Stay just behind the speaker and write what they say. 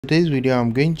In today's video,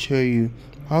 I'm going to show you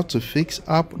how to fix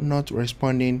app not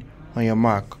responding on your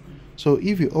Mac. So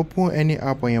if you open any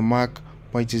app on your Mac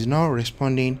but it is not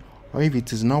responding, or if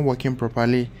it is not working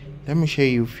properly, let me show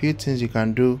you a few things you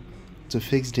can do to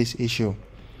fix this issue.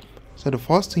 So the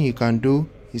first thing you can do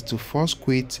is to force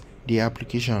quit the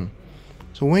application.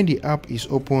 So when the app is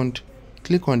opened,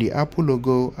 click on the Apple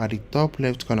logo at the top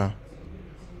left corner.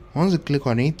 Once you click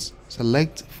on it,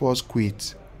 select force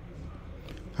quit,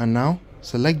 and now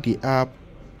select the app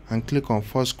and click on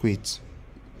force quit,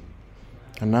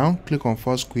 and now click on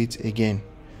force quit again.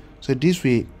 So this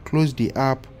way close the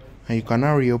app and you can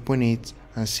now reopen it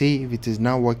and see if it is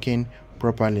now working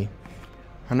properly.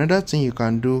 Another thing you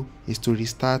can do is to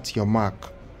restart your Mac.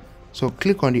 So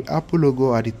click on the Apple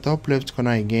logo at the top left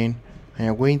corner again and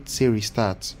you're going to say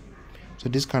restart. So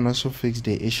this can also fix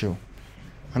the issue.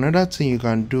 Another thing you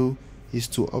can do is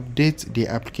to update the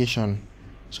application.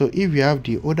 So if you have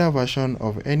the older version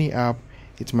of any app,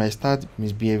 it might start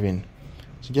misbehaving.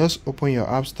 So just open your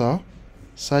app store,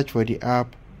 search for the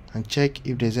app and check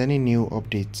if there's any new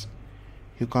update.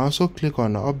 You can also click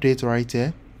on update right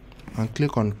here and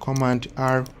click on Command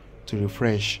R to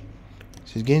refresh.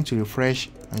 So it's going to refresh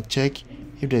and check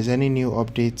if there's any new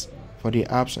updates for the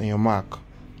apps on your Mac.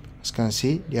 As you can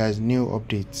see, there is new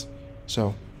updates.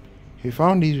 So if you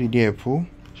found this video helpful,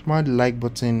 smash the like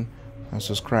button and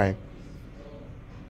subscribe.